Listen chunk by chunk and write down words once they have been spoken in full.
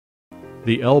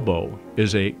The elbow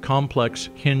is a complex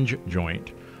hinge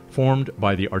joint formed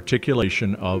by the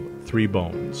articulation of three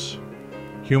bones: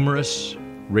 humerus,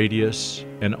 radius,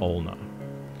 and ulna.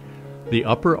 The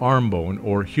upper arm bone,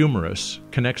 or humerus,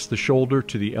 connects the shoulder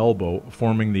to the elbow,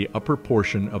 forming the upper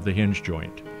portion of the hinge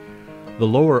joint. The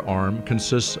lower arm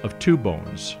consists of two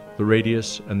bones, the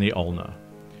radius and the ulna.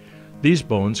 These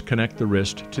bones connect the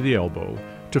wrist to the elbow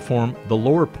to form the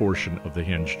lower portion of the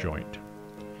hinge joint.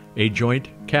 A joint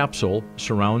capsule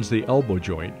surrounds the elbow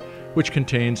joint, which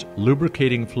contains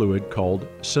lubricating fluid called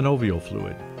synovial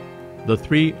fluid. The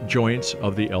three joints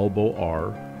of the elbow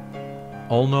are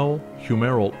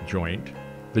ulno-humeral joint,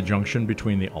 the junction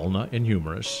between the ulna and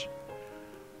humerus;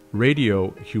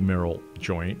 radio-humeral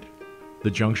joint,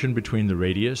 the junction between the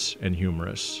radius and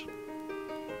humerus;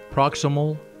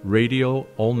 proximal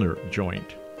radio-ulnar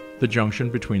joint, the junction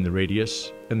between the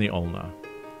radius and the ulna.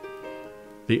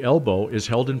 The elbow is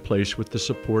held in place with the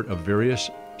support of various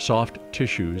soft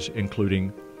tissues,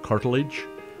 including cartilage,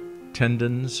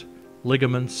 tendons,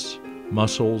 ligaments,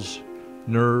 muscles,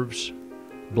 nerves,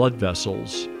 blood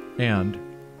vessels, and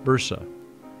bursa.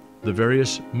 The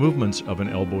various movements of an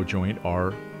elbow joint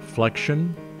are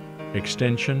flexion,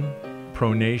 extension,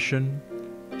 pronation,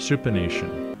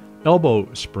 supination.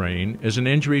 Elbow sprain is an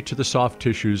injury to the soft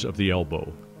tissues of the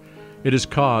elbow. It is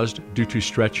caused due to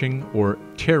stretching or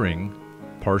tearing,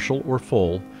 partial or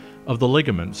full, of the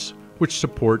ligaments which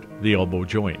support the elbow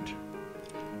joint.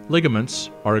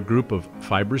 Ligaments are a group of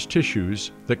fibrous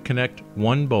tissues that connect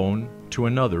one bone to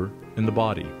another in the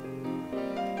body.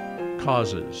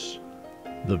 Causes.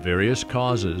 The various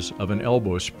causes of an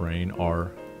elbow sprain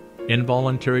are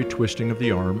involuntary twisting of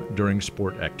the arm during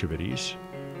sport activities,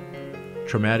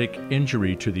 traumatic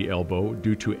injury to the elbow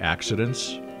due to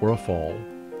accidents or a fall,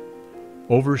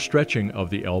 overstretching of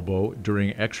the elbow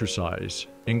during exercise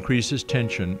increases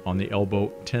tension on the elbow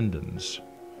tendons,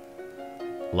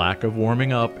 lack of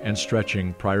warming up and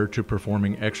stretching prior to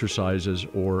performing exercises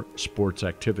or sports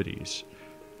activities.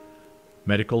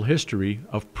 Medical history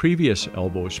of previous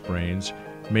elbow sprains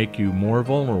make you more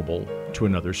vulnerable to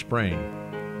another sprain.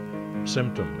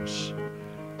 Symptoms.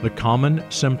 The common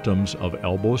symptoms of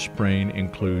elbow sprain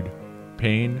include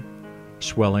pain,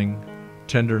 swelling,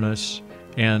 tenderness,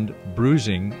 and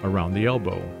bruising around the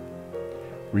elbow,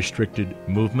 restricted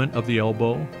movement of the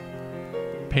elbow,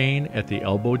 pain at the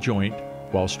elbow joint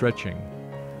while stretching.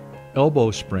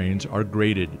 Elbow sprains are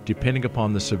graded depending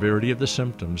upon the severity of the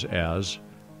symptoms as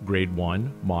Grade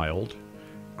 1, mild,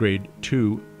 Grade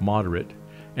 2, moderate,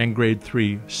 and Grade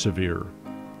 3, severe.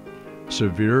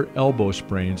 Severe elbow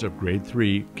sprains of Grade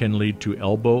 3 can lead to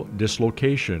elbow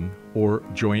dislocation or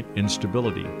joint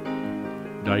instability.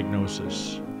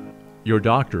 Diagnosis. Your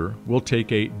doctor will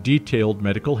take a detailed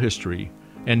medical history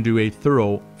and do a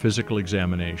thorough physical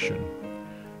examination.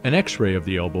 An X-ray of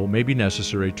the elbow may be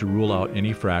necessary to rule out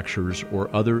any fractures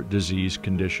or other disease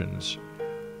conditions.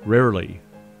 Rarely,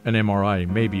 an MRI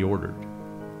may be ordered.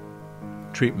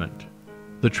 Treatment.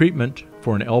 The treatment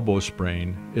for an elbow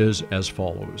sprain is as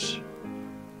follows.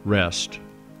 Rest.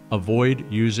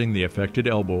 Avoid using the affected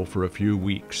elbow for a few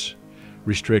weeks.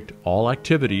 Restrict all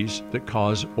activities that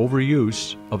cause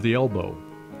overuse of the elbow.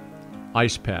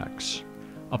 Ice packs.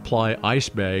 Apply ice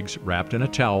bags wrapped in a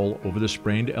towel over the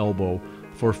sprained elbow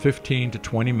for 15 to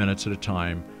 20 minutes at a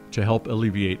time to help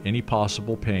alleviate any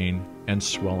possible pain and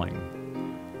swelling.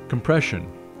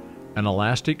 Compression. An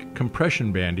elastic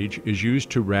compression bandage is used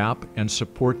to wrap and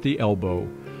support the elbow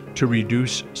to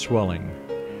reduce swelling.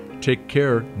 Take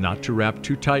care not to wrap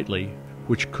too tightly,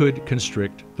 which could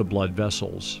constrict the blood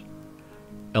vessels.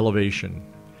 Elevation.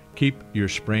 Keep your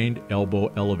sprained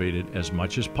elbow elevated as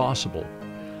much as possible.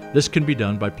 This can be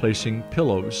done by placing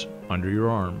pillows under your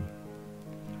arm.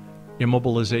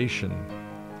 Immobilization.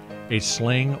 A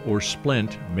sling or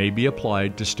splint may be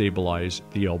applied to stabilize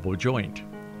the elbow joint.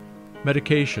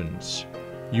 Medications.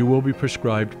 You will be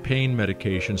prescribed pain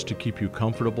medications to keep you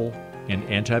comfortable and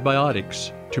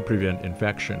antibiotics to prevent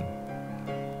infection.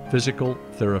 Physical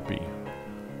therapy.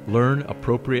 Learn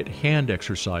appropriate hand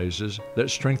exercises that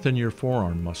strengthen your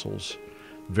forearm muscles.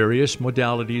 Various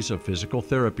modalities of physical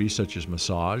therapy such as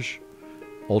massage,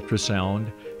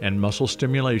 ultrasound, and muscle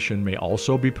stimulation may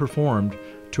also be performed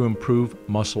to improve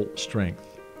muscle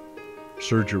strength.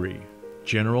 Surgery.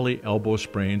 Generally, elbow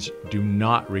sprains do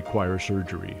not require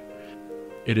surgery.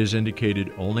 It is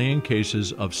indicated only in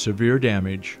cases of severe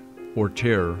damage or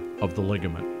tear of the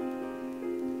ligament.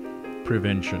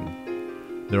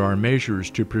 Prevention. There are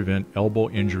measures to prevent elbow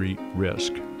injury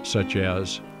risk, such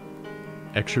as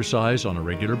exercise on a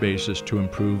regular basis to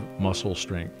improve muscle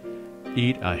strength.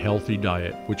 Eat a healthy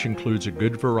diet, which includes a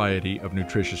good variety of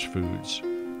nutritious foods.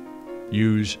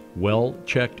 Use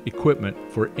well-checked equipment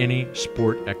for any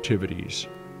sport activities.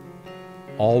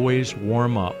 Always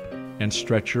warm up and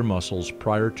stretch your muscles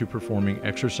prior to performing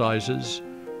exercises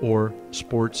or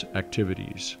sports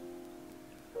activities.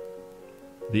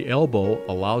 The elbow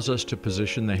allows us to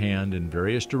position the hand in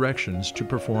various directions to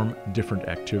perform different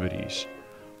activities.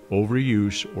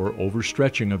 Overuse or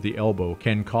overstretching of the elbow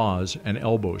can cause an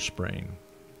elbow sprain.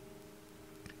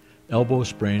 Elbow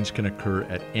sprains can occur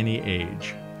at any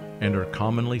age and are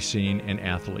commonly seen in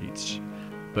athletes,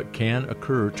 but can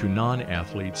occur to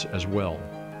non-athletes as well.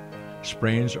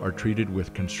 Sprains are treated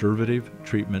with conservative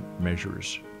treatment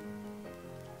measures.